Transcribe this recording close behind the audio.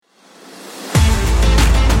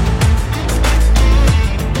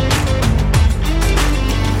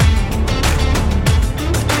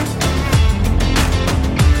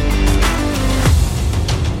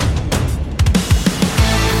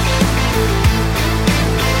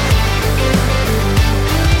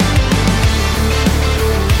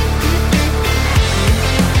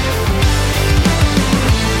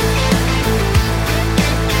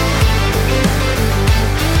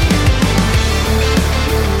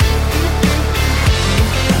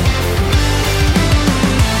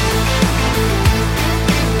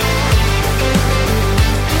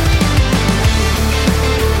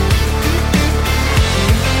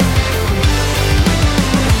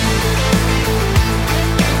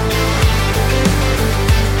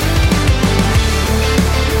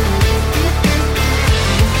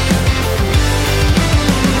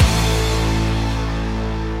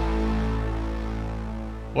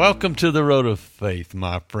Welcome to the Road of Faith,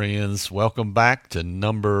 my friends. Welcome back to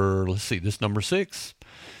number 6.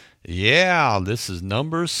 Yeah, this is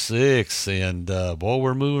number 6. And boy,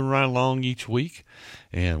 we're moving right along each week.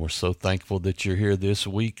 And we're so thankful that you're here this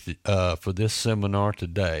week for this seminar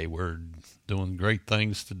today. We're doing great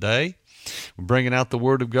things today. We're bringing out the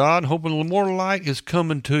Word of God, hoping more light is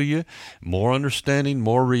coming to you, more understanding,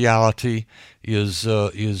 more reality is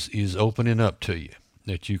opening up to you,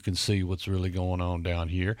 that you can see what's really going on down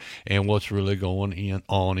here and what's really going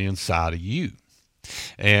on inside of you.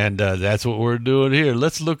 And that's what we're doing here.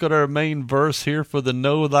 Let's look at our main verse here for the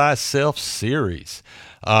Know Thyself series.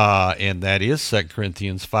 And that is 2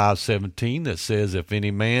 Corinthians 5:17 that says, if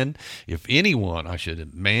anyone,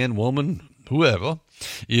 man, woman, whoever,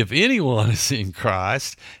 if anyone is in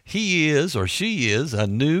Christ, he is or she is a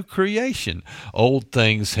new creation. Old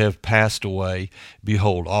things have passed away.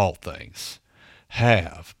 Behold, all things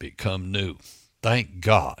have become new. Thank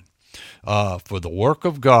God for the work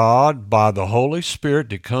of God by the Holy Spirit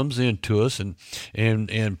that comes into us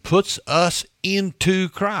and puts us into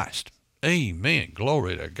Christ. Amen.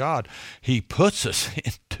 Glory to God. He puts us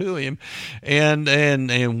into Him,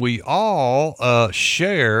 and we all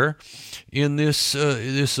share in this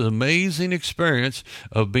amazing experience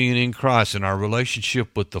of being in Christ and our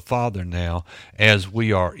relationship with the Father now as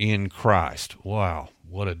we are in Christ. Wow.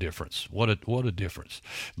 What a difference. What a difference.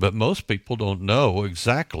 But most people don't know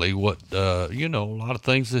exactly what, a lot of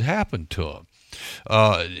things that happened to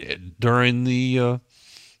them during the,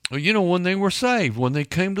 when they were saved, when they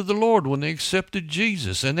came to the Lord, when they accepted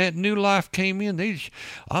Jesus and that new life came in.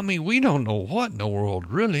 We don't know what in the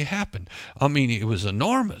world really happened. It was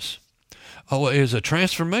enormous. Oh, it was a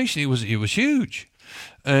transformation. It was huge.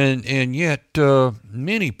 And yet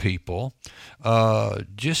many people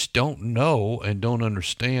just don't know and don't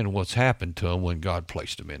understand what's happened to them when God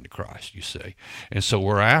placed them into Christ, you see. And so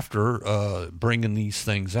we're after bringing these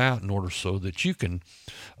things out in order so that you can,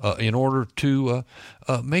 in order to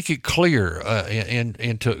make it clear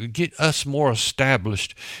and to get us more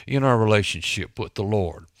established in our relationship with the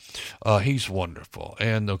Lord. He's wonderful,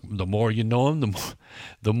 and the more you know Him,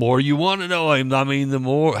 the more you want to know Him. The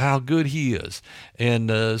more how good He is,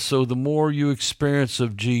 and so the more you experience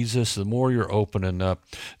of Jesus, the more you're opening up,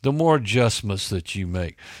 the more adjustments that you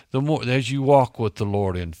make, the more as you walk with the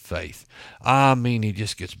Lord in faith. He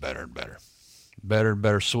just gets better and better. Better and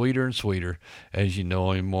better, sweeter and sweeter as you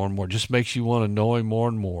know Him more and more. Just makes you want to know Him more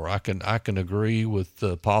and more. I can agree with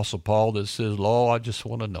the Apostle Paul that says, Lord, I just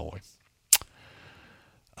want to know Him.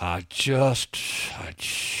 I just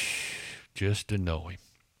to know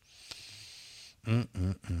Him.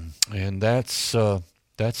 And that's the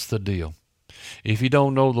deal. If you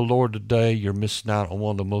don't know the Lord today, you're missing out on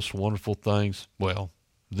one of the most wonderful things, well,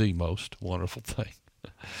 the most wonderful thing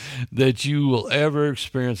that you will ever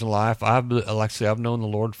experience in life. I've known the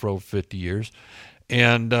Lord for over 50 years,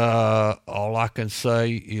 and all I can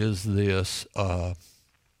say is this, that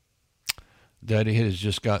it has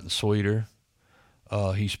just gotten sweeter.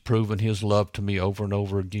 He's proven His love to me over and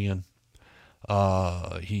over again.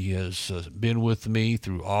 He has been with me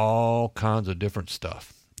through all kinds of different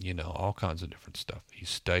stuff, all kinds of different stuff. He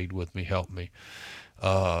stayed with me, helped me,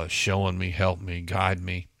 showing me, helped me, guide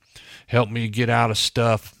me, helped me get out of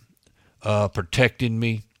stuff, protecting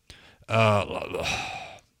me, and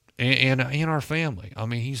in our family.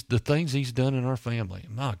 The things He's done in our family.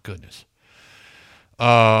 My goodness.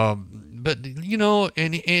 But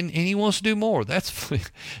and He wants to do more.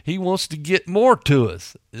 He wants to get more to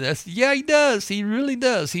us. He does. He really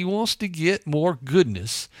does. He wants to get more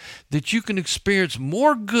goodness, that you can experience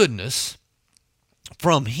more goodness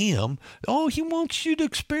from Him. Oh, He wants you to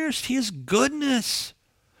experience His goodness.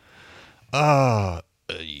 The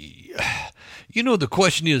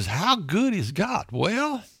question is, how good is God?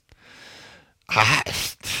 Well,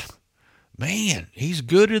 man, He's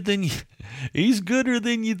gooder than you. He's gooder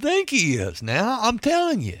than you think He is. Now, I'm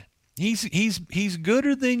telling you, he's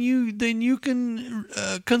gooder than you can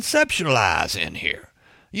conceptualize in here.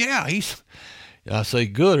 Yeah, I say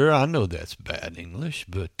gooder. I know that's bad English,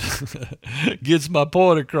 but gets my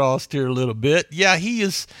point across here a little bit. Yeah, He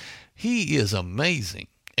is amazing,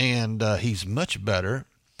 and He's much better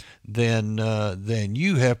than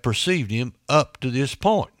you have perceived Him up to this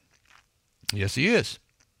point. Yes, He is.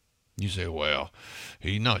 You say, well,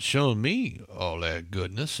 He's not showing me all that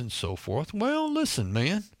goodness and so forth. Well, listen,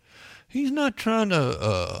 man. He's not trying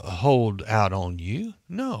to hold out on you.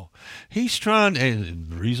 No. He's trying, and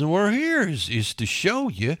the reason we're here is to show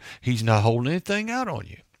you He's not holding anything out on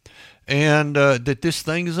you. And that this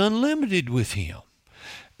thing is unlimited with Him.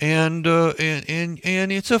 And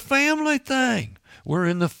it's a family thing. We're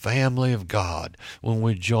in the family of God. When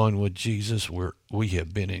we join with Jesus, we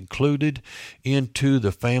have been included into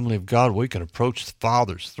the family of God. We can approach the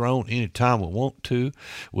Father's throne anytime we want to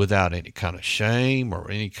without any kind of shame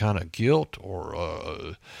or any kind of guilt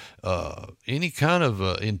or any kind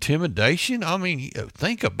of intimidation. I mean,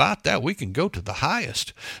 think about that. We can go to the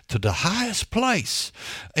highest place,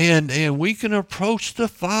 and we can approach the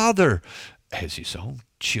Father as his own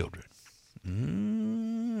children.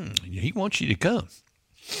 He wants you to come.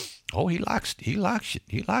 Oh, he likes it. He likes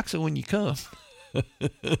it when you come.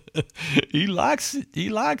 He likes it.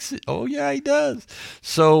 Oh yeah, he does.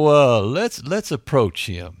 So let's approach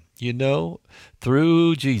him,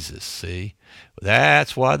 through Jesus. See,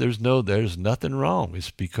 that's why there's nothing wrong. It's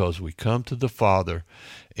because we come to the Father,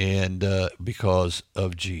 and because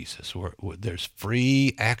of Jesus, there's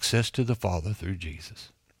free access to the Father through Jesus.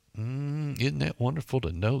 Isn't that wonderful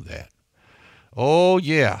to know that? Oh,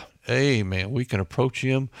 yeah. Amen. We can approach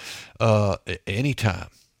him anytime,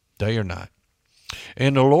 day or night.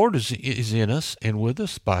 And the Lord is in us and with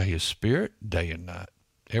us by his Spirit day and night,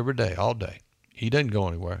 every day, all day. He doesn't go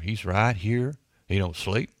anywhere. He's right here. He don't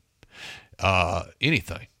sleep,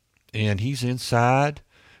 anything. And he's inside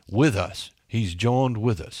with us. He's joined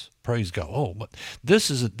with us. Praise God. Oh, but that's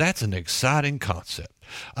an exciting concept.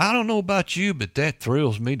 I don't know about you, but that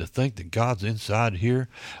thrills me to think that God's inside here.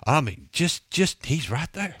 I mean, just he's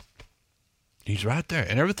right there. He's right there.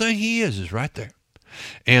 And everything he is right there.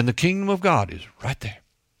 And the kingdom of God is right there.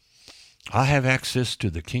 I have access to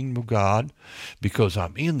the kingdom of God because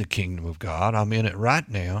I'm in the kingdom of God. I'm in it right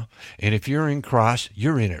now. And if you're in Christ,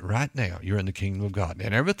 you're in it right now. You're in the kingdom of God.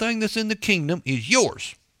 And everything that's in the kingdom is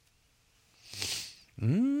yours.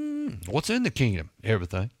 What's in the kingdom?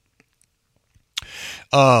 Everything.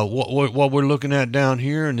 What we're looking at down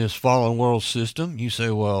here in this fallen world system, you say,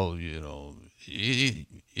 well,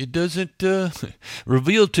 it doesn't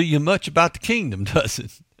reveal to you much about the kingdom, does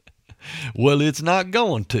it? Well, it's not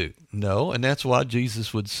going to. No, and that's why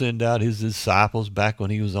Jesus would send out his disciples back when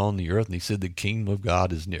he was on the earth, and he said the kingdom of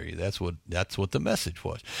God is near you. That's what the message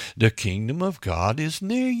was. The kingdom of God is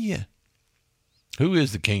near you. Who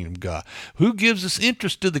is the kingdom of God? Who gives us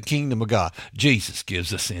interest to the kingdom of God? Jesus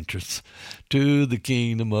gives us interest to the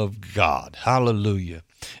kingdom of God. Hallelujah.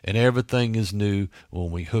 And everything is new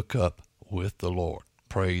when we hook up with the Lord.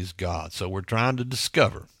 Praise God. So we're trying to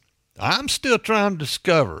discover. I'm still trying to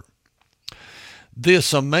discover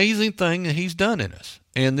this amazing thing that he's done in us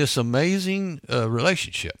and this amazing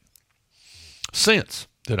relationship since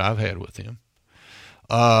that I've had with him.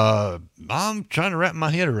 I'm trying to wrap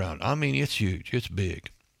my head around. I mean, it's huge. It's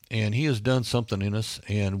big. And he has done something in us,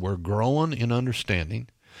 and we're growing in understanding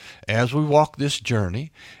as we walk this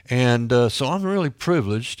journey. And so I'm really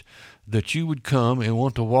privileged that you would come and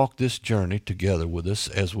want to walk this journey together with us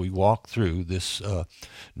as we walk through this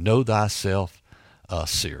Know Thyself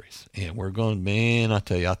series. And we're going, man, I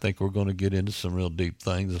tell you, I think we're going to get into some real deep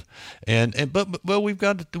things. But we've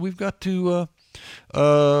got to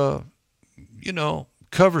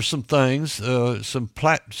cover some things, some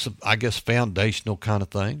I guess foundational kind of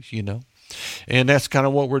things, and that's kind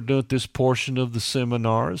of what we're doing at this portion of the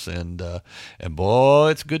seminars. And boy,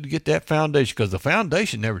 it's good to get that foundation because the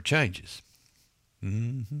foundation never changes.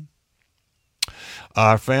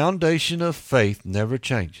 Our foundation of faith never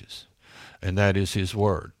changes, and that is his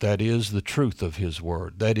word. That is the truth of his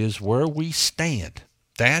word. That is where we stand.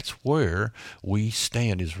 That's where we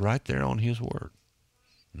stand, is right there on his word.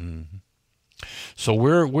 So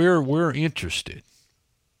we're interested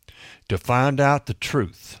to find out the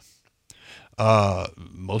truth.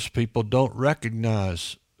 Most people don't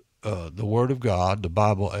recognize the Word of God, the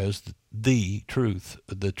Bible, as the truth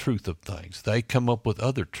of things. They come up with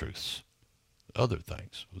other truths, other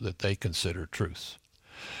things that they consider truths.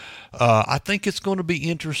 I think it's going to be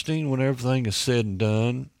interesting when everything is said and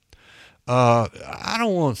done. I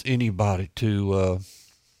don't want anybody to...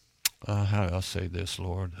 how do I say this,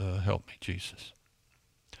 Lord? Help me, Jesus.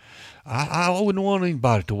 I wouldn't want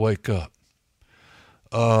anybody to wake up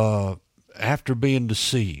after being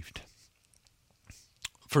deceived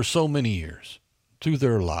for so many years through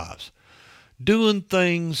their lives, doing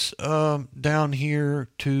things down here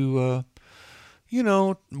to,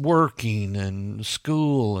 working and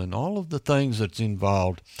school and all of the things that's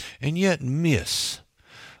involved, and yet miss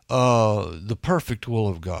the perfect will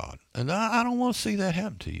of God. And I don't want to see that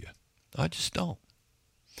happen to you. I just don't.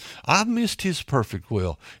 I've missed his perfect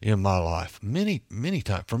will in my life many, many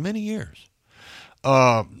times for many years.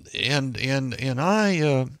 And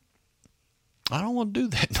I don't want to do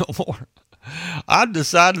that no more. I've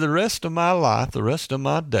decided the rest of my life, the rest of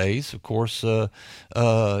my days, of course, I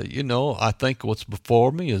think what's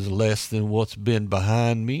before me is less than what's been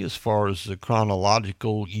behind me as far as the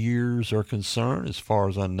chronological years are concerned, as far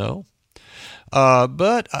as I know.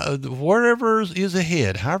 But whatever is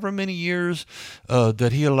ahead, however many years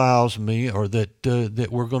that He allows me, or that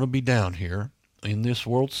we're going to be down here in this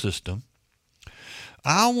world system,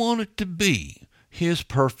 I want it to be His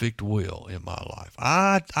perfect will in my life.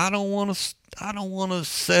 I don't want to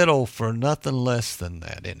settle for nothing less than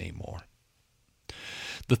that anymore.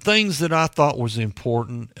 The things that I thought was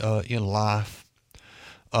important in life,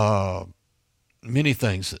 uh, many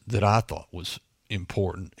things that I thought was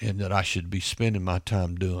important and that I should be spending my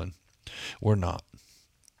time doing, were not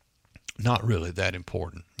really that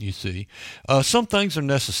important, you see. Some things are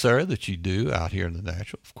necessary that you do out here in the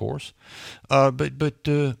natural, of course. But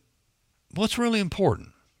what's really important?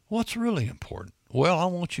 What's really important? Well, I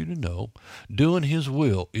want you to know doing His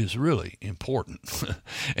will is really important.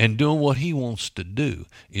 And doing what He wants to do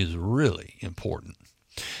is really important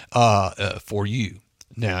for you.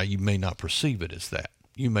 Now, you may not perceive it as that.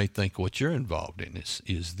 You may think what you're involved in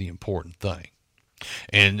is the important thing.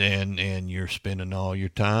 And you're spending all your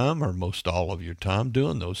time, or most all of your time,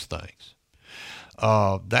 doing those things.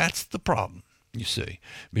 That's the problem, you see,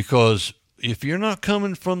 because if you're not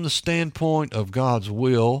coming from the standpoint of God's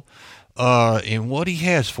will and what He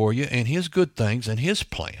has for you, and His good things, and His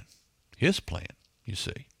plan, you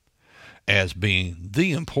see, as being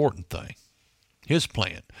the important thing, His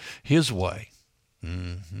plan, His way.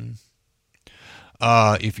 Mm-hmm.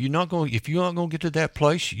 If you're not going to get to that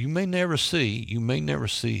place, you may never see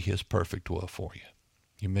His perfect will for you.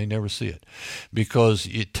 You may never see it, because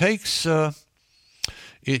it takes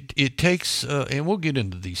it takes, and we'll get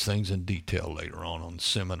into these things in detail later on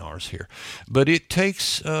seminars here, but it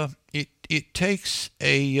takes it takes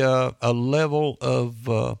a level of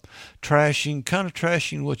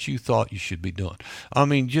trashing what you thought you should be doing. I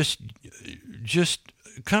mean, just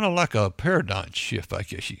kind of like a paradigm shift, I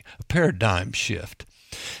guess. A paradigm shift,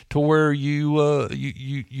 to where you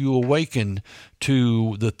awaken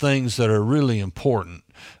to the things that are really important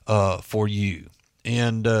for you,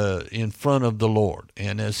 and in front of the Lord.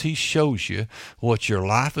 And as He shows you what your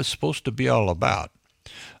life is supposed to be all about,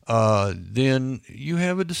 then you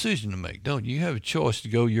have a decision to make, don't you? You have a choice to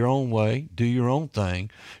go your own way, do your own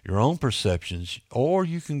thing, your own perceptions, or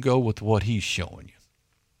you can go with what He's showing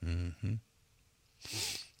you. Mm-hmm.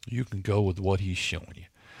 You can go with what He's showing you.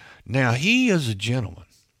 Now, He is a gentleman,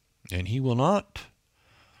 and He will not,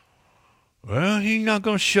 He's not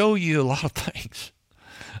going to show you a lot of things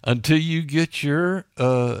until you get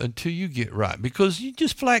right, because you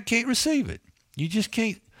just flat can't receive it. You just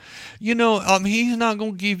can't. He's not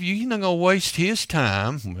going to he's not going to waste His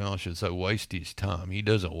time. Well, I should say waste His time. He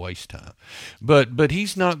doesn't waste time. But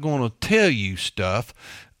He's not going to tell you stuff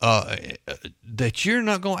that you're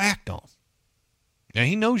not going to act on. Now,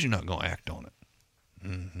 He knows you're not going to act on it.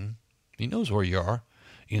 Mm-hmm. He knows where you are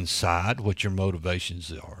inside, what your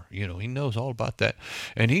motivations are. He knows all about that.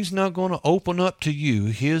 And He's not going to open up to you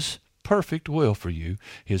His perfect will for you,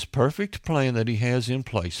 His perfect plan that He has in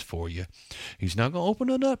place for you. He's not going to open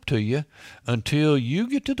it up to you until you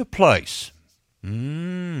get to the place.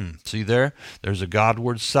 See there? There's a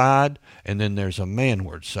Godward side, and then there's a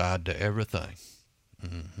manward side to everything.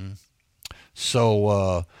 Mm-hmm.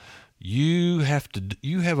 So, you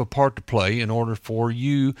have a part to play in order for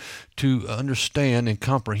you to understand and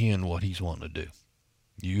comprehend what He's wanting to do.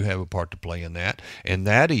 You have a part to play in that, and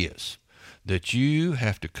that is that you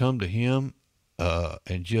have to come to Him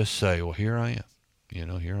and just say, well, here I am.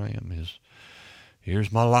 Here I am.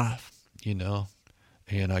 Here's my life,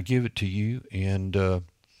 and I give it to you, and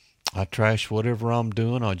I trash whatever I'm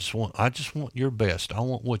doing. I just want your best. I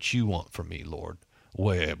want what you want from me, Lord.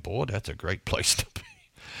 Well, boy, that's a great place to be.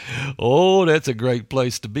 Oh, that's a great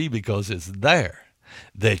place to be, because it's there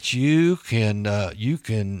that you can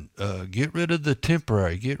get rid of the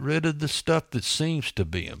temporary, get rid of the stuff that seems to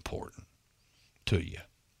be important to you.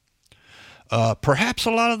 Perhaps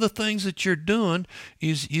a lot of the things that you're doing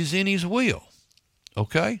is in His will.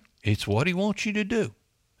 Okay, it's what He wants you to do.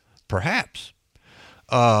 Perhaps,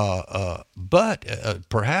 but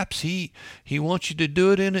perhaps He wants you to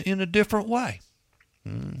do it in a different way.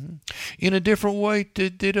 Mm-hmm. In a different way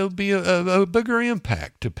that'll be a bigger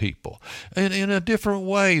impact to people, and in a different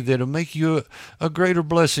way that'll make you a greater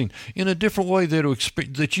blessing, in a different way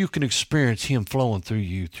that you can experience Him flowing through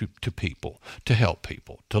you to people, to help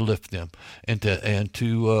people, to lift them, and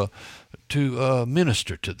to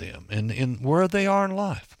minister to them and where they are in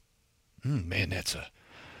life. Man,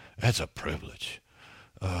 that's a privilege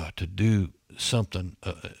to do something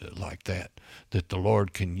like that the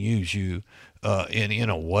Lord can use you in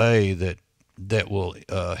a way that will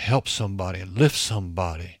help somebody and lift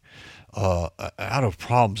somebody out of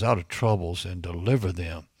problems, out of troubles, and deliver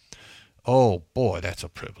them. Oh boy, that's a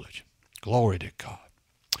privilege. Glory to God.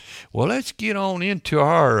 Well, let's get on into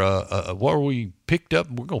our where we picked up.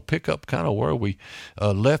 We're going to pick up kind of where we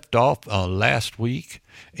left off last week,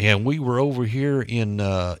 and we were over here in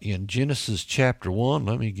Genesis chapter 1.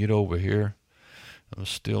 Let me get over here. I'm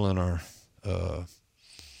still in our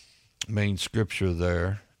main scripture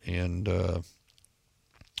there, and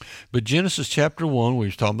but Genesis chapter 1, we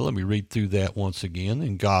was talking about. Let me read through that once again.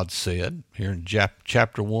 And God said, here in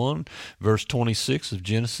chapter 1, verse 26 of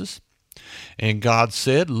Genesis. And God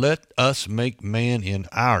said, let us make man in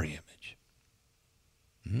our image.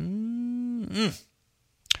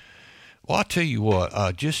 Well, I'll tell you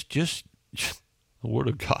what, just the word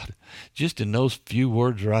of God, just in those few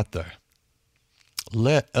words right there.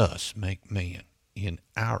 Let us make man in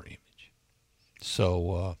our image.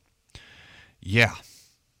 So, yeah,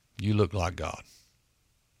 you look like God.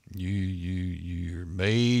 You're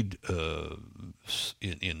made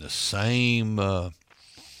in the same.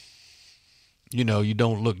 You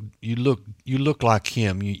don't look. You look like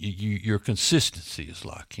Him. Your consistency is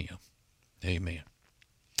like Him. Amen.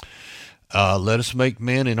 Let us make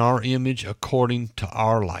man in our image according to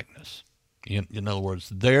our likeness. In other words,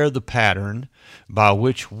 they're the pattern by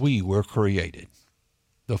which we were created.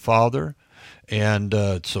 The Father, and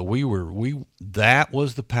so that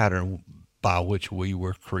was the pattern by which we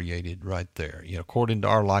were created right there. According to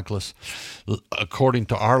our likeness,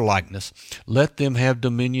 let them have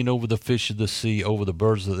dominion over the fish of the sea, over the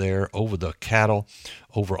birds of the air, over the cattle,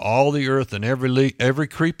 over all the earth, and every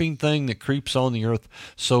creeping thing that creeps on the earth.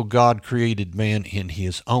 So God created man in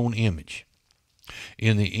His own image.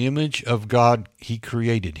 In the image of God, He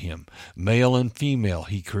created him. Male and female,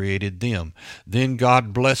 He created them. Then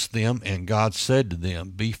God blessed them, and God said to them,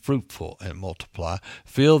 be fruitful and multiply,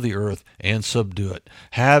 fill the earth and subdue it.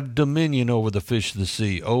 Have dominion over the fish of the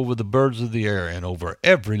sea, over the birds of the air, and over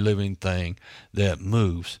every living thing that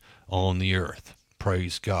moves on the earth.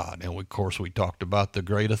 Praise God. And of course, we talked about the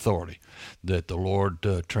great authority that the Lord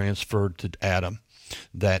transferred to Adam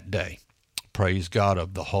that day. Praise God,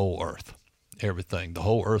 of the whole earth. Everything, the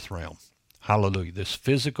whole earth realm. Hallelujah. This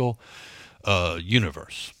physical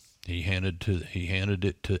universe, he handed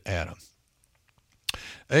it to Adam.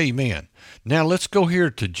 Amen. Now let's go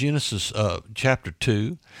here to Genesis chapter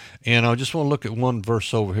 2, and I just want to look at one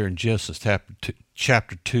verse over here in Genesis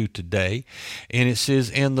chapter 2 today, and it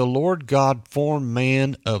says, and the Lord God formed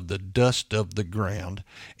man of the dust of the ground,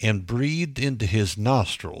 and breathed into his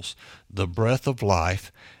nostrils the breath of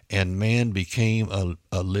life, and man became a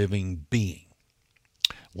living being.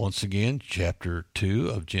 Once again, chapter 2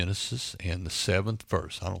 of Genesis and the 7th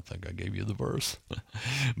verse. I don't think I gave you the verse.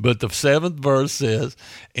 But the 7th verse says,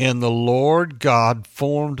 and the Lord God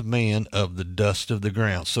formed man of the dust of the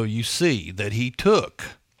ground. So you see that He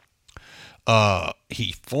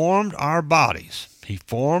formed our bodies. He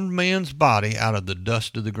formed man's body out of the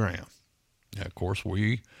dust of the ground. Now, of course,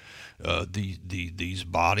 these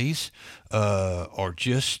bodies are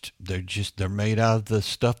they're made out of the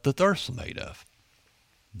stuff that the earth's made of.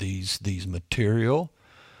 These material,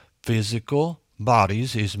 physical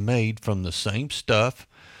bodies is made from the same stuff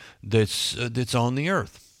that's on the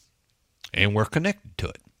earth, and we're connected to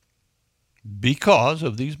it because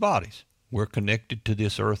of these bodies. We're connected to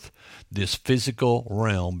this earth, this physical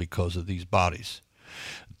realm, because of these bodies.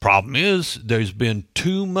 The problem is there's been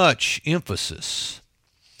too much emphasis.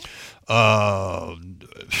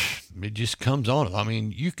 It just comes on. I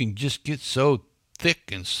mean, you can just get so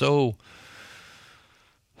thick and so.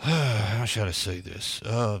 How should I say this?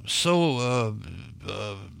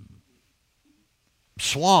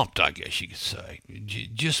 Swamped, I guess you could say.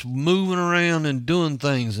 Just moving around and doing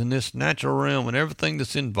things in this natural realm and everything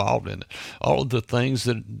that's involved in it. All of the things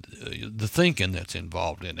the thinking that's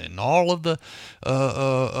involved in it, and all of the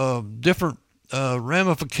different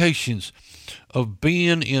ramifications of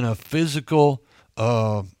being in a physical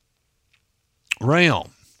realm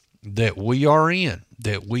that we are in,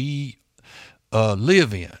 that we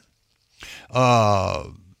live in.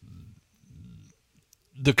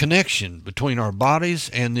 The connection between our bodies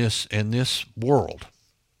and this world.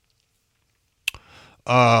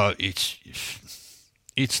 It's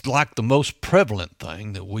like the most prevalent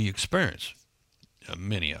thing that we experience.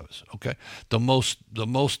 Many of us, okay. The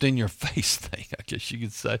most in your face thing, I guess you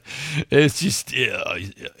could say. It's just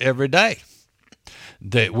every day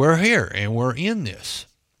that we're here and we're in this,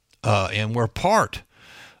 and we're part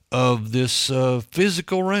of this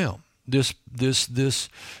physical realm this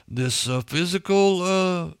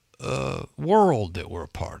physical world that we're a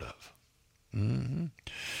part of, and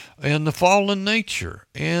the fallen nature,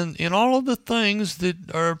 and all of the things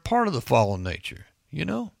that are part of the fallen nature.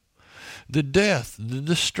 The death, the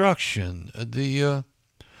destruction, the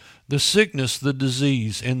sickness, the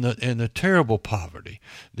disease, and the terrible poverty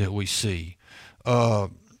that we see,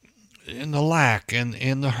 and the lack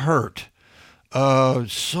and the hurt.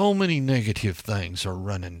 So many negative things are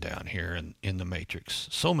running down here in the matrix.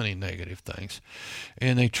 So many negative things.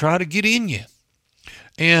 And they try to get in you.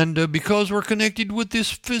 And because we're connected with this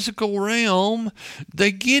physical realm,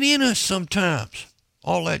 they get in us sometimes.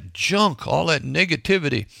 All that junk, all that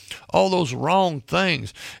negativity, all those wrong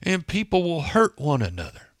things. And people will hurt one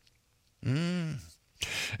another. And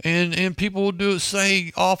people will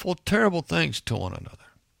say awful, terrible things to one another.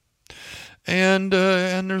 And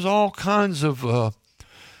there's all kinds of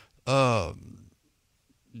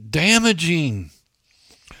damaging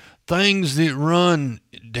things that run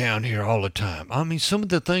down here all the time. I mean, some of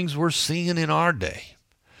the things we're seeing in our day,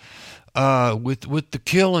 with the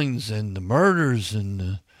killings and the murders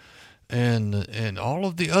and all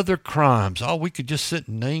of the other crimes. We could just sit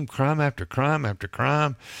and name crime after crime after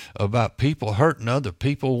crime about people hurting other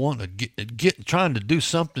people, wanting to get trying to do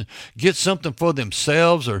something, get something for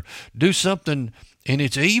themselves or do something, and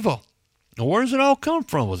it's evil. Where does it all come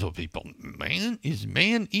from with those people? Is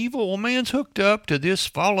man evil? Well, man's hooked up to this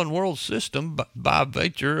fallen world system by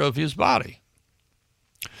virtue of his body.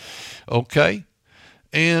 Okay,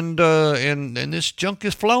 and this junk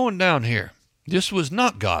is flowing down here. This was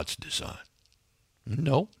not God's design.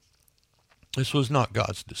 No, this was not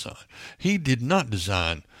God's design. He did not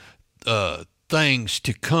design things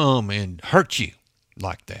to come and hurt you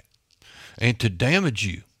like that and to damage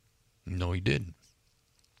you. No, he didn't.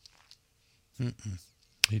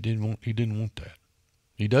 He didn't want that.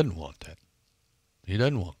 He doesn't want that. He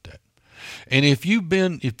doesn't want that. And if you've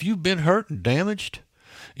been hurt and damaged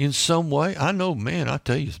in some way, I know, man, I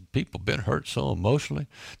tell you, people have been hurt so emotionally,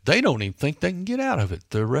 they don't even think they can get out of it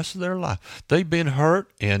the rest of their life. They've been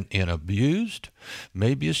hurt and abused,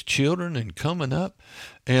 maybe as children and coming up,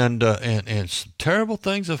 and some terrible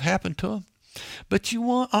things have happened to them. But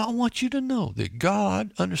I want you to know that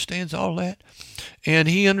God understands all that, and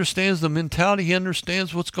He understands the mentality. He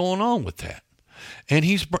understands what's going on with that, and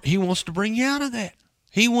He wants to bring you out of that.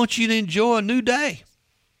 He wants you to enjoy a new day.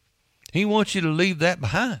 He wants you to leave that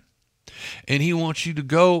behind. And He wants you to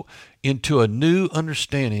go into a new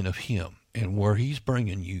understanding of Him and where He's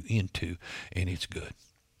bringing you into. And it's good.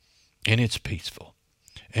 And it's peaceful.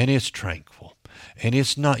 And it's tranquil. And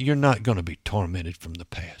you're not going to be tormented from the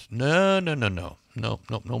past. No. No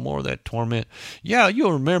more of that torment. Yeah,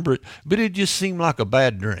 you'll remember it, but it just seemed like a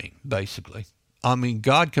bad dream, basically. I mean,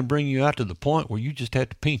 God can bring you out to the point where you just have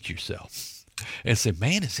to pinch yourself and say,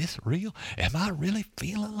 man, is this real? Am I really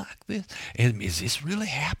feeling like this? And is this really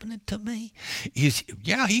happening to me? He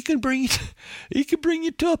can bring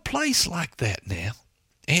you to a place like that now.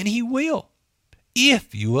 And He will,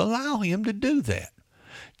 if you allow Him to do that.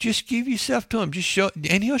 Just give yourself to Him.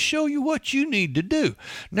 And He'll show you what you need to do.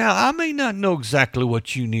 Now, I may not know exactly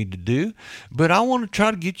what you need to do, but I want to try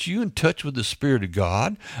to get you in touch with the Spirit of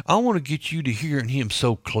God. I want to get you to hearing Him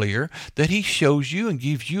so clear that He shows you and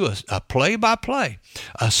gives you a play-by-play,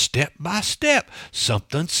 a step-by-step,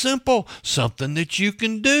 something simple, something that you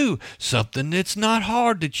can do, something that's not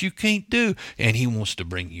hard that you can't do. And He wants to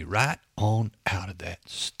bring you right on out of that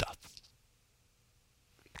stuff.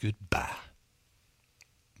 Goodbye.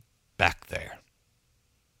 Back there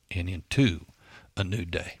and into a new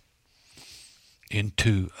day,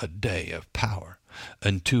 into a day of power,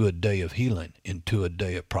 into a day of healing, into a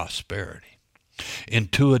day of prosperity,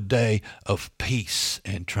 into a day of peace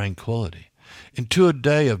and tranquility, into a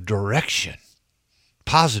day of direction,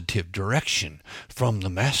 positive direction from the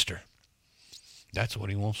Master. That's what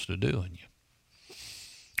He wants to do in you.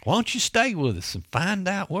 Why don't you stay with us and find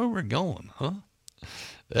out where we're going, huh?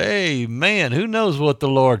 Hey, man, who knows what the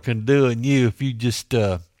Lord can do in you if you just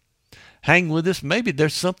hang with us. Maybe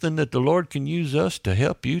there's something that the Lord can use us to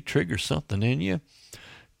help you, trigger something in you,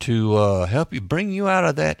 to help you, bring you out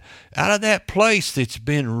of that place that's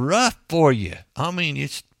been rough for you. I mean,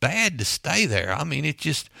 it's bad to stay there. I mean,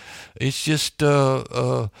 it's just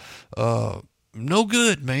no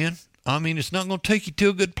good, man. I mean, it's not going to take you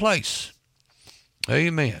to a good place.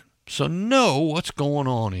 Amen. So know what's going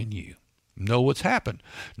on in you. Know what's happened.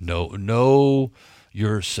 Know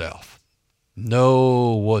yourself.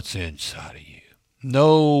 Know what's inside of you.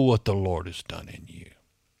 Know what the Lord has done in you.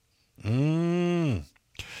 Man,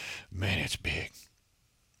 it's big.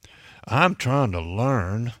 I'm trying to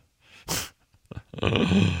learn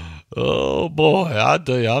Oh boy, I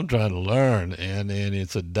tell you, I'm trying to learn, and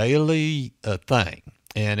it's a daily thing.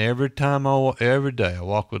 And every day I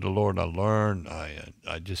walk with the Lord, I learn.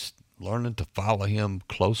 I just learning to follow Him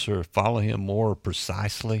closer, follow Him more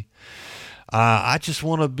precisely. I just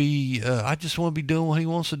want to be doing what He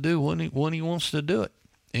wants to do when He wants to do it,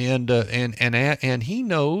 and He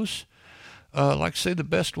knows, like I say, the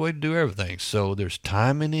best way to do everything. So there's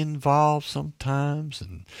timing involved sometimes,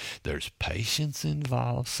 and there's patience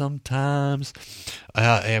involved sometimes.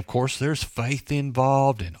 And of course, there's faith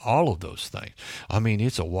involved in all of those things. I mean,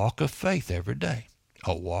 it's a walk of faith every day,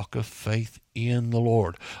 a walk of faith in the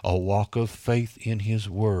Lord, a walk of faith in His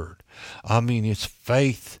Word. I mean, it's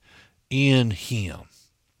faith in Him.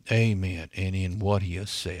 Amen. And in what He has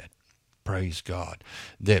said. Praise God.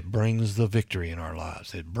 That brings the victory in our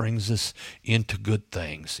lives. It brings us into good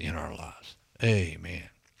things in our lives. Amen.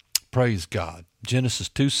 Praise God. Genesis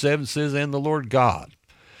 2:7 says, and the Lord God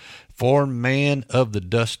formed man of the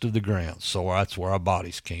dust of the ground. So that's where our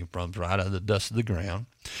bodies came from, right out of the dust of the ground.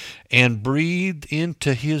 And breathed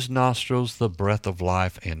into his nostrils the breath of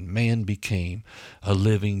life, and man became a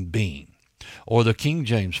living being. Or the King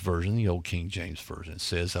James Version, the old King James Version,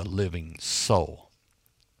 says a living soul.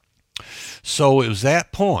 So it was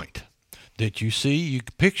that point that you see, you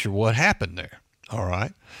can picture what happened there, all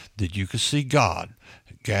right? That you could see God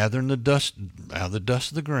gathering the dust out of the dust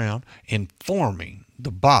of the ground and forming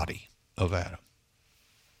the body of Adam.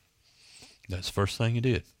 That's the first thing He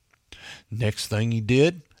did. Next thing He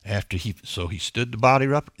did, he stood the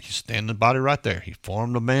body up, He stand the body right there. He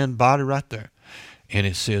formed a man's body right there. And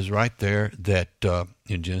it says right there that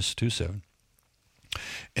in Genesis 2:7,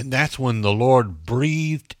 and that's when the Lord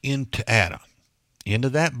breathed into Adam, into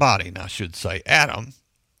that body. And I should say Adam,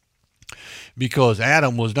 because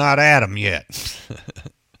Adam was not Adam yet.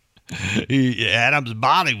 Adam's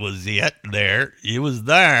body was yet there. It was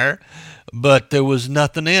there, but there was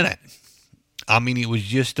nothing in it. I mean, it was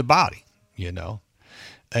just a body, you know.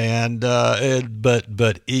 And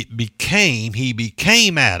but he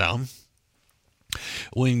became Adam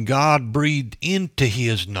when God breathed into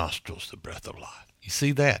his nostrils the breath of life. You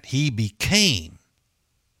see that? He became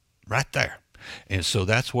right there. And so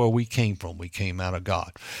that's where we came from. We came out of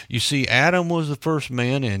God. You see, Adam was the first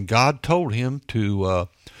man, and God told him to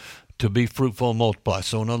be fruitful and multiply.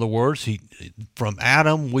 So in other words, from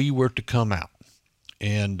Adam we were to come out.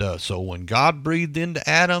 And so when God breathed into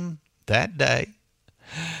Adam that day,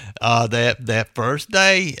 that first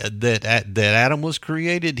day that Adam was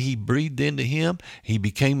created, He breathed into him. He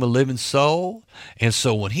became a living soul. And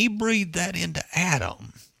so when He breathed that into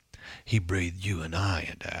Adam, He breathed you and I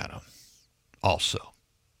into Adam also.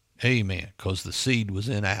 Amen. Because the seed was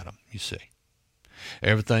in Adam, you see.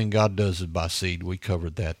 Everything God does is by seed. We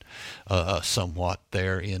covered that somewhat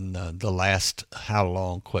there in the last How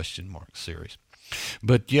Long ? series.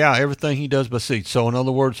 But yeah, everything He does by seed. So in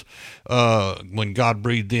other words, when God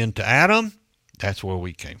breathed into Adam, that's where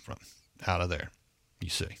we came from, out of there, you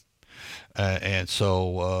see. And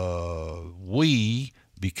so we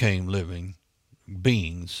became living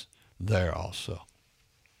beings there also,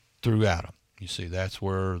 through Adam. You see, that's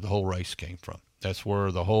where the whole race came from. That's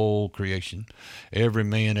where the whole creation, every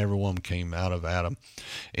man, every woman came out of Adam,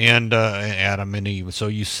 and Adam and Eve. So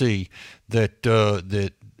you see that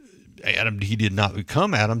Adam, he did not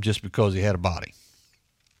become Adam just because he had a body.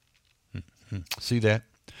 See that?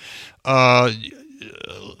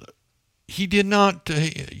 He did not.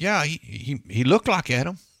 He looked like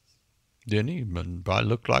Adam, didn't he? Probably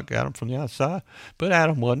looked like Adam from the outside, but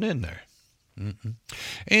Adam wasn't in there. Mm-mm.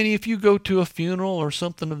 And if you go to a funeral or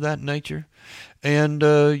something of that nature, and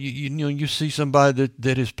you see somebody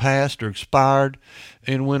that has passed or expired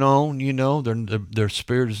and went on, their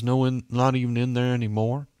spirit is not even in there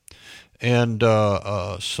anymore. And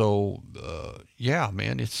man,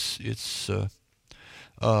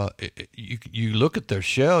 you look at their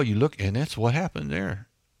shell, and that's what happened there.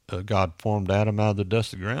 God formed Adam out of the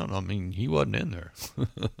dust of the ground. I mean, he wasn't in there.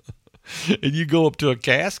 And you go up to a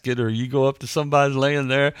casket, or you go up to somebody laying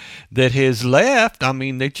there that has left. I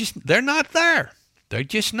mean, they're not there. They're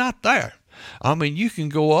just not there. I mean, you can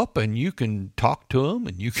go up and you can talk to them,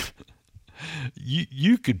 and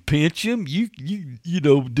you could pinch them,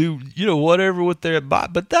 do whatever with their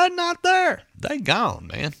body, but they're not there. They gone,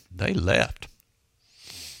 man. They left.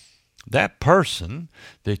 That person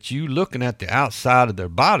that you looking at the outside of their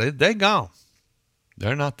body, they gone.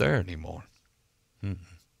 They're not there anymore. Mm-hmm.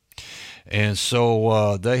 And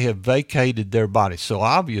so they have vacated their body. So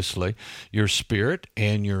obviously, your spirit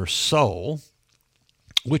and your soul,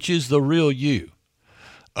 which is the real you,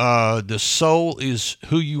 the soul is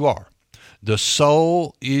who you are. The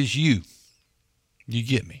soul is you. You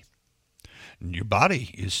get me? Your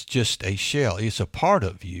body is just a shell. It's a part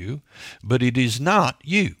of you, but it is not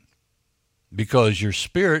you. Because your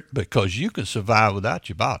spirit, because you can survive without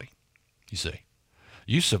your body, you see.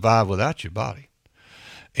 You survive without your body.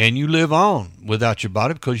 And you live on without your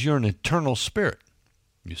body because you're an eternal spirit,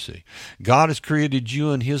 you see. God has created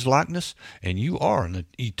you in his likeness, and you are an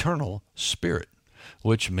eternal spirit,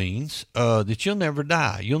 which means that you'll never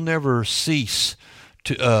die. You'll never cease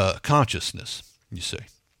to consciousness, you see.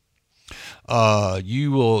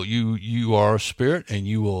 You are a spirit, and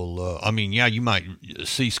you will, you might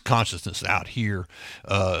cease consciousness out here.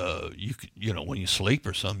 When you sleep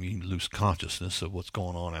or something, you lose consciousness of what's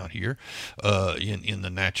going on out here, in the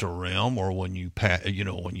natural realm, or when you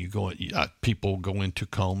people go into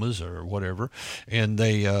comas or whatever, and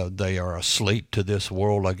they are asleep to this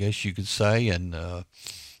world, I guess you could say, and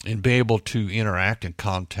be able to interact and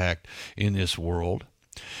contact in this world.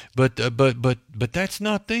 But that's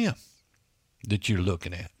not them that you're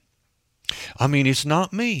looking at. I mean, it's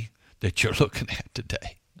not me that you're looking at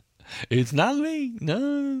today. It's not me.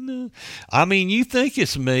 No. I mean, you think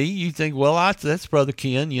it's me. You think, well, that's Brother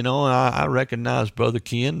Ken. I recognize Brother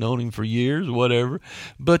Ken, known him for years, whatever.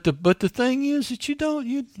 But the thing is that you're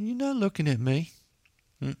not looking at me.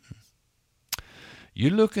 Mm-mm.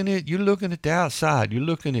 You're looking at the outside. You're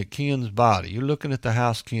looking at Ken's body. You're looking at the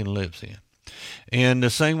house Ken lives in. And the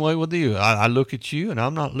same way with you. I look at you, and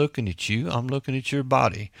I'm not looking at you. I'm looking at your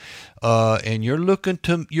body, and you're looking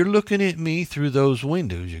at me through those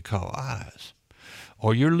windows you call eyes,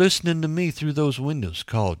 or you're listening to me through those windows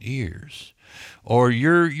called ears, or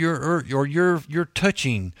you're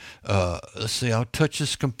touching. Let's see, I'll touch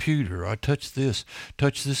this computer. I touch this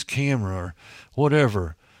camera, or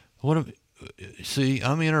whatever. See,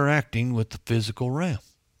 I'm interacting with the physical realm.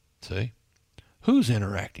 See, who's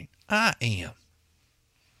interacting? I am.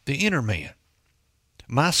 The inner man.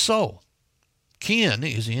 My soul. Ken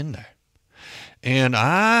is in there. And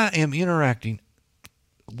I am interacting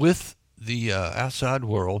with the outside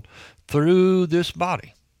world through this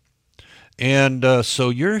body. And so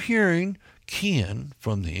you're hearing Ken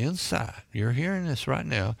from the inside. You're hearing this right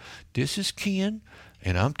now. This is Ken.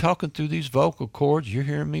 And I'm talking through these vocal cords. You're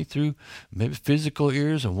hearing me through maybe physical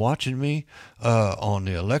ears and watching me on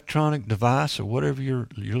the electronic device or whatever you're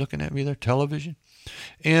looking at me there, television.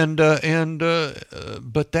 But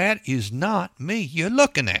that is not me you're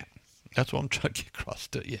looking at. That's what I'm trying to get across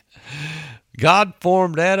to you. God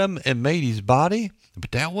formed Adam and made his body, but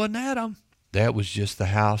that wasn't Adam. That was just the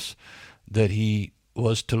house that he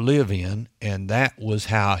was to live in, and that was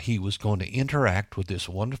how he was going to interact with this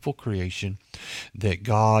wonderful creation that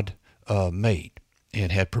God made and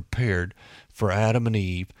had prepared for Adam and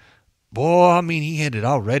Eve. Boy, I mean, he had it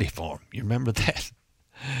all ready for them. You remember that?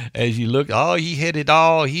 As you look, he had it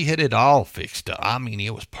all fixed up. I mean,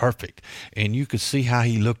 it was perfect. And you could see how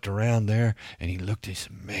he looked around there, and he looked and he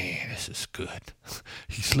said, man, this is good.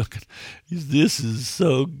 This is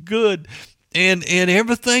so good. And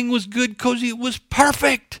everything was good because it was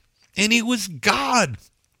perfect. And it was God.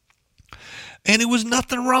 And it was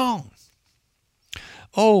nothing wrong.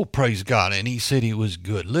 Oh, praise God. And he said it was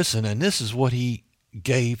good. Listen, and this is what he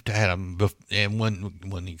gave to Adam. And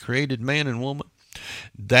when he created man and woman,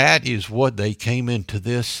 that is what they came into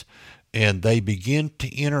this. And they begin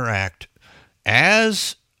to interact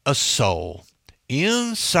as a soul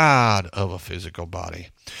inside of a physical body.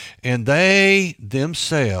 And they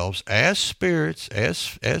themselves, as spirits,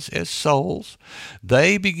 as souls,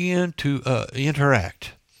 they begin to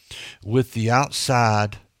interact with the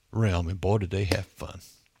outside realm. And boy, did they have fun.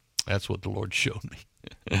 That's what the Lord showed me.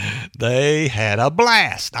 They had a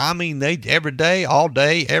blast. I mean, every day, all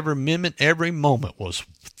day, every minute, every moment was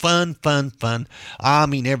fun. I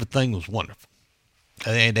mean, everything was wonderful.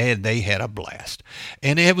 And they had a blast.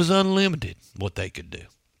 And it was unlimited what they could do.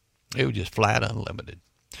 It was just flat unlimited.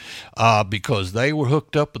 Because they were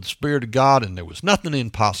hooked up with the Spirit of God, and there was nothing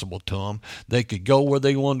impossible to them. They could go where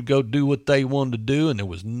they wanted to go, do what they wanted to do, and there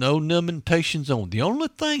was no limitations on it. The only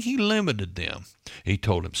thing he limited them, he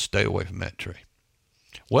told them, stay away from that tree.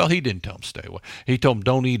 Well, he didn't tell them stay away. He told them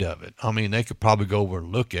don't eat of it. I mean, they could probably go over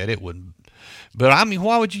and look at it. But I mean,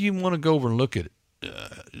 why would you even want to go over and look at it?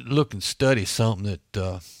 Look and study something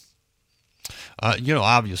that,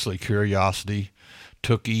 obviously curiosity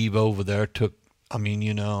took Eve over there,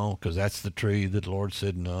 because that's the tree that the Lord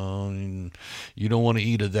said, no, you don't want to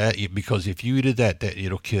eat of that, because if you eat of that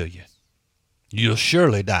it'll kill you. You'll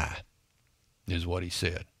surely die, is what he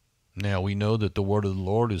said. Now, we know that the word of the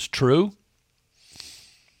Lord is true.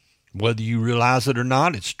 Whether you realize it or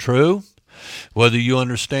not, it's true. Whether you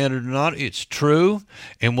understand it or not, it's true.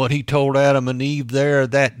 And what he told Adam and Eve there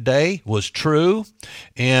that day was true.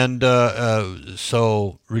 And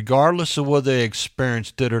so regardless of whether they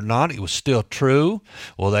experienced it or not, it was still true.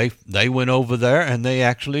 Well, they went over there and they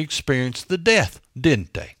actually experienced the death,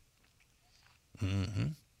 didn't they? Mm-hmm.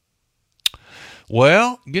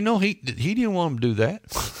 Well, he didn't want them to do that.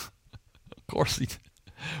 Of course he did.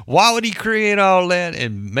 Why would he create all that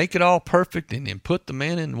and make it all perfect and then put the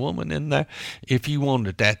man and the woman in there if he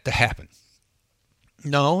wanted that to happen?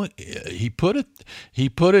 No, he put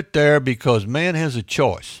it there because man has a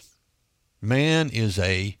choice. Man is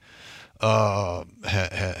has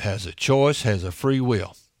a choice, has a free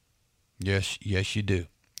will. Yes, you do.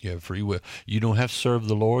 You have free will. You don't have to serve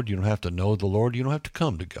the Lord. You don't have to know the Lord. You don't have to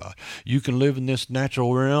come to God. You can live in this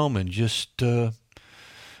natural realm and just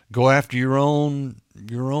go after your own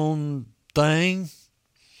thing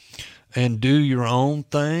and do your own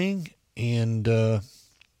thing, and you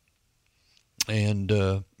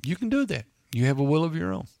can do that. You have a will of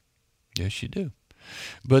your own. Yes, you do.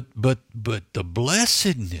 But the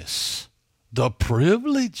blessedness, the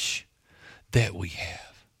privilege that we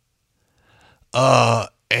have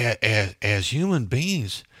as human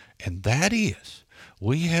beings, and that is,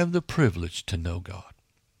 we have the privilege to know God.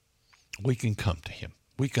 We can come to Him.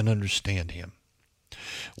 We can understand Him.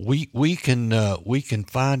 We can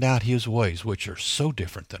find out His ways, which are so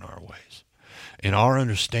different than our ways, and our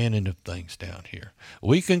understanding of things down here.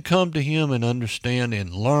 We can come to Him and understand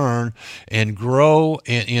and learn and grow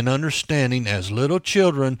in understanding as little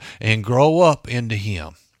children and grow up into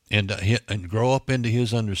Him and grow up into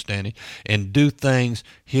His understanding and do things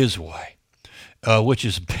His way. Which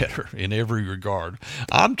is better in every regard.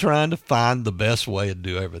 I'm trying to find the best way to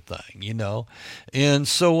do everything, And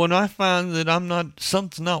so when I find that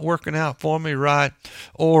something's not working out for me right,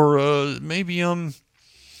 or maybe I'm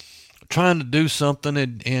trying to do something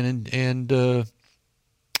and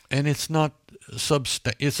it's not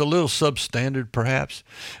it's a little substandard perhaps.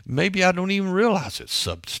 Maybe I don't even realize it's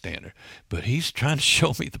substandard, but He's trying to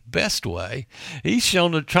show me the best way. He's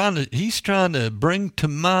trying to bring to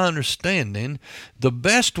my understanding the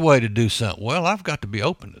best way to do something. Well, I've got to be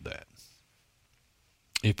open to that.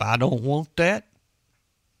 If I don't want that,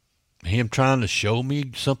 Him trying to show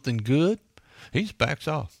me something good, He backs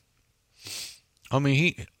off. I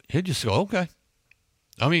mean, he'll just go, okay.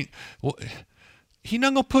 I mean, He's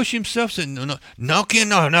not going to push himself. Saying, no, Ken,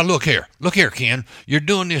 no. Now look here, Ken. You're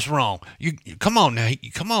doing this wrong. You come on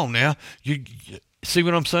now. You see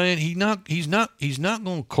what I'm saying? He's not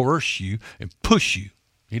going to coerce you and push you.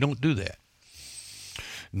 He don't do that.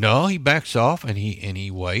 No, he backs off and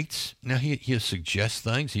he waits. Now he'll suggest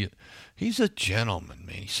things. He's a gentleman,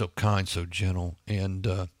 man. He's so kind, so gentle, and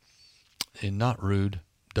not rude.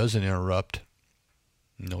 Doesn't interrupt.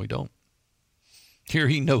 No, he don't. Here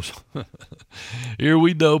he knows. Here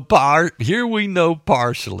we know partially.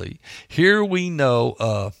 Here we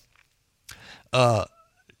know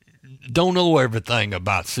don't know everything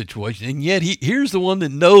about situations, and yet here's the one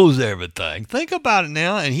that knows everything. Think about it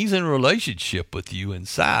now, and He's in a relationship with you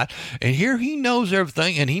inside, and here He knows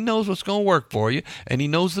everything, and He knows what's going to work for you, and He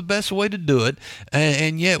knows the best way to do it,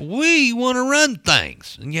 and yet we want to run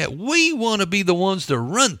things, and yet we want to be the ones to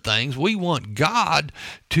run things. We want God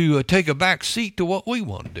to take a back seat to what we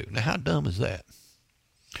want to do. Now, how dumb is that?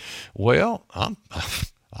 Well,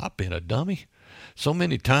 I've been a dummy. So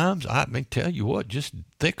many times, I may tell you what, just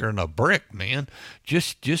thicker than a brick, man.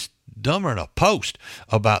 Just dumber than a post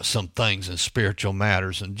about some things in spiritual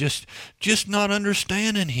matters, and just not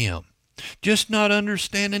understanding Him, just not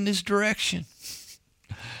understanding His direction.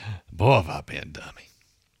 Boy, have I been dummy.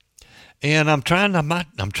 And I'm trying not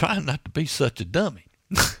to be such a dummy.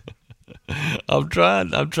 I'm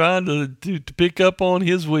trying to pick up on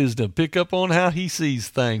His wisdom, pick up on how He sees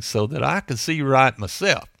things, so that I can see right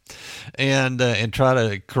myself. And try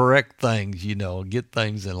to correct things, get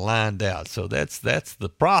things lined out. So that's the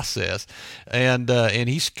process, and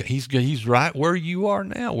he's right where you are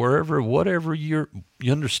now, whatever your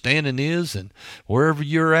understanding is, and wherever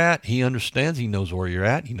you're at, He understands. He knows where you're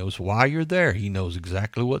at. He knows why you're there. He knows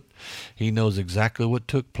exactly what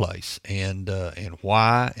took place, and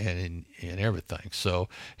why, and everything. So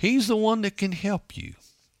He's the one that can help you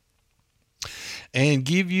and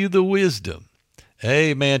give you the wisdom.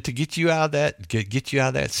 Hey, man, to get you out of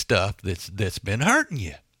that stuff that's been hurting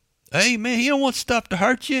you. Hey, man, He don't want stuff to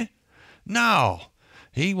hurt you. No,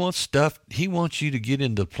 He wants stuff. He wants you to get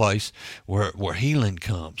into a place where healing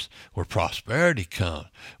comes, where prosperity comes,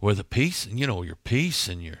 where the peace, your peace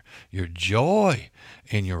and your joy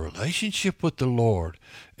and your relationship with the Lord,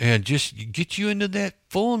 and just get you into that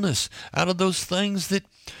fullness out of those things that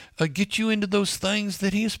get you into those things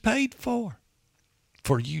that He has paid for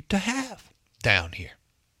you to have down here.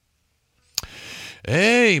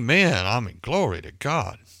 Amen. I mean, glory to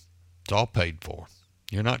God. It's all paid for.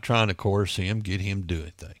 You're not trying to coerce Him, get Him to do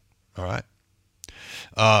anything. All right?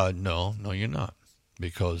 No, you're not.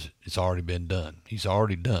 Because it's already been done. He's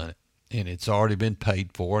already done it. And it's already been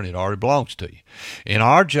paid for, and it already belongs to you. And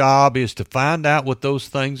our job is to find out what those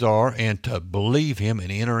things are and to believe Him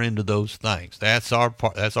and enter into those things. That's our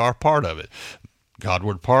part. That's our part of it.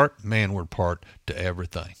 Godward part, manward part to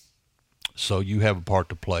everything. So you have a part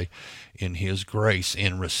to play in His grace,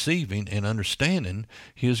 in receiving and understanding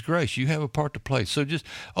His grace. You have a part to play. So just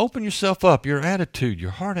open yourself up. Your attitude,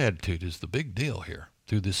 your heart attitude is the big deal here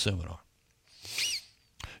through this seminar.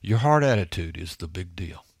 Your heart attitude is the big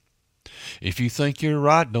deal. If you think you're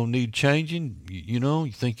right, don't need changing,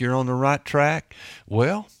 you think you're on the right track,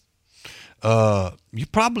 well, you're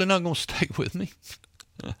probably not going to stay with me.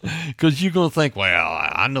 Because you're going to think, well,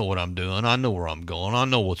 I know what I'm doing. I know where I'm going. I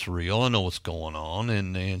know what's real. I know what's going on,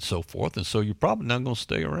 and so forth. And so you're probably not going to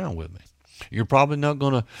stay around with me. You're probably not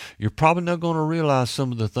going to realize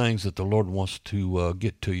some of the things that the Lord wants to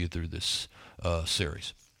get to you through this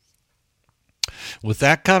series. With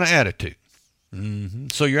that kind of attitude.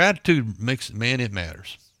 So your attitude it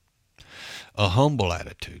matters. A humble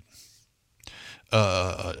attitude.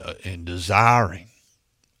 And desiring.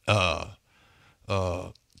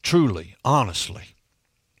 Truly, honestly,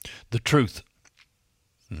 the truth,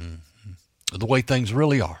 the way things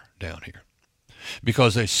really are down here.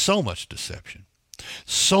 Because there's so much deception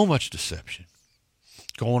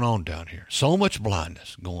going on down here, so much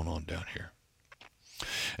blindness going on down here.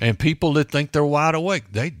 And people that think they're wide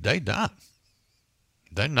awake, they not.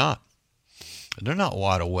 They're not. They're not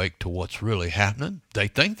wide awake to what's really happening. They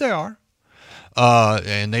think they are,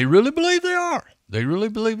 and they really believe they are. They really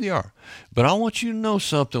believe they are. But I want you to know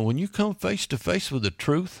something. When you come face to face with the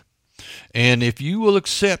truth, and if you will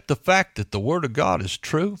accept the fact that the Word of God is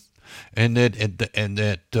true, and that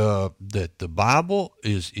the Bible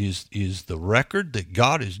is the record that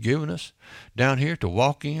God has given us down here to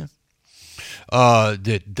walk in,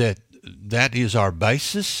 that is our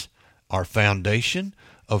basis, our foundation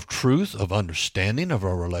of truth, of understanding of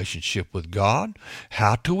our relationship with God.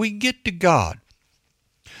 How do we get to God?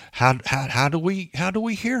 How do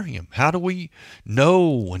we hear Him? How do we know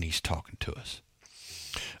when He's talking to us?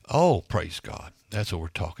 Oh, praise God. That's what we're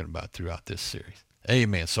talking about throughout this series.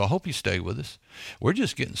 Amen. So I hope you stay with us. We're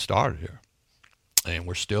just getting started here. And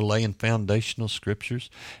we're still laying foundational scriptures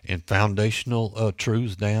and foundational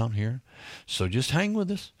truths down here. So just hang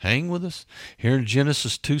with us. Hang with us. Here in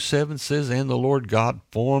Genesis 2:7 says, "And the Lord God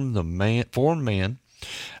formed man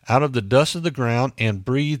out of the dust of the ground and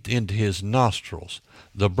breathed into his nostrils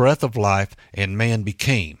the breath of life, and man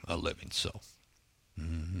became a living soul."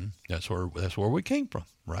 That's where we came from,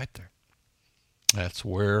 right there. That's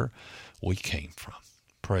where we came from.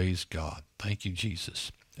 Praise God. Thank you,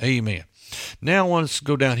 Jesus. Amen. Now I want us to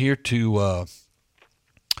go down here to,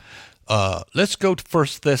 let's go to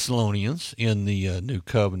 1 Thessalonians in the New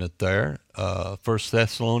Covenant there. 1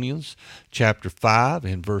 Thessalonians chapter 5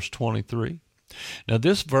 and verse 23. Now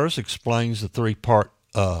this verse explains the three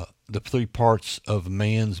parts of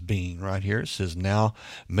man's being right here. It says, "Now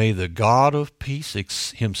may the God of peace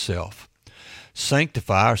himself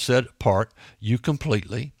sanctify or set apart you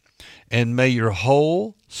completely, and may your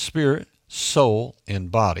whole spirit, soul, and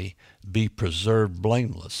body be preserved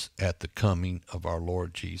blameless at the coming of our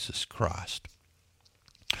Lord Jesus Christ."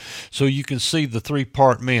 So you can see the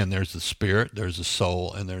three-part man. There's the spirit, there's the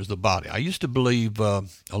soul, and there's the body. I used to believe a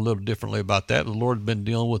little differently about that. The Lord has been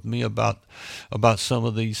dealing with me about some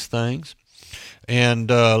of these things. And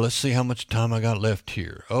let's see how much time I got left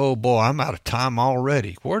here. Oh, boy, I'm out of time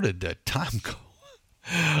already. Where did that time go?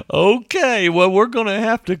 Okay, well, we're going to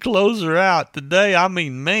have to close her out today. I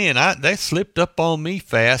mean, man, that slipped up on me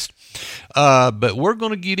fast. But we're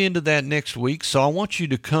going to get into that next week. So I want you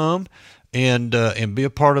to come and be a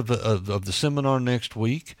part of the seminar next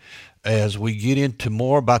week as we get into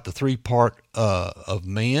more about the three-part of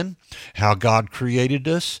man, how God created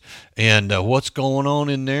us, and what's going on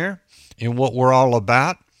in there, and what we're all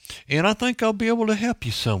about. And I think I'll be able to help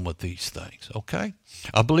you some with these things, okay?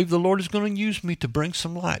 I believe the Lord is going to use me to bring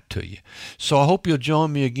some light to you. So I hope you'll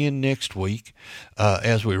join me again next week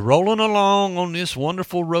as we're rolling along on this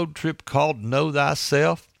wonderful road trip called Know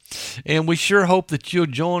Thyself. And we sure hope that you'll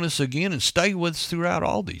join us again and stay with us throughout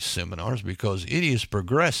all these seminars, because it is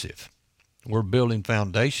progressive. We're building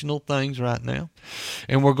foundational things right now,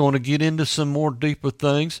 and we're going to get into some more deeper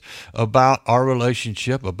things about our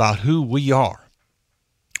relationship, about who we are,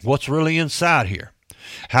 what's really inside here,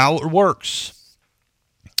 how it works.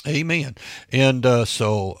 Amen. And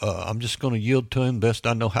so I'm just going to yield to him best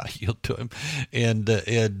I know how to yield to him,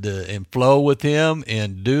 and flow with him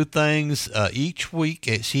and do things each week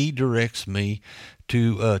as he directs me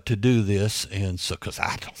to do this. And so, because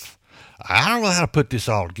I don't know how to put this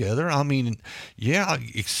all together. I mean, yeah,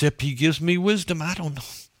 except he gives me wisdom. I don't know.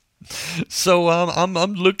 So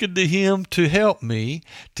I'm looking to him to help me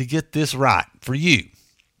to get this right for you.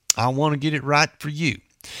 I want to get it right for you.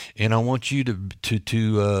 And I want you to be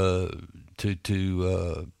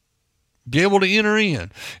able to enter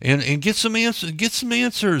in and get some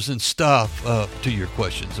answers and stuff to your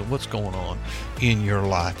questions and what's going on in your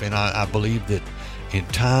life. And I believe that in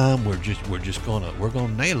time we're gonna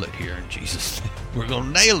nail it here in Jesus' name. We're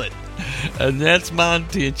gonna nail it, and that's my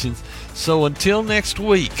intentions. So until next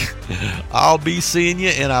week, I'll be seeing you,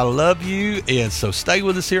 and I love you. And so stay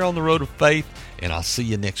with us here on the road of faith, and I'll see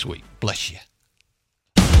you next week. Bless you.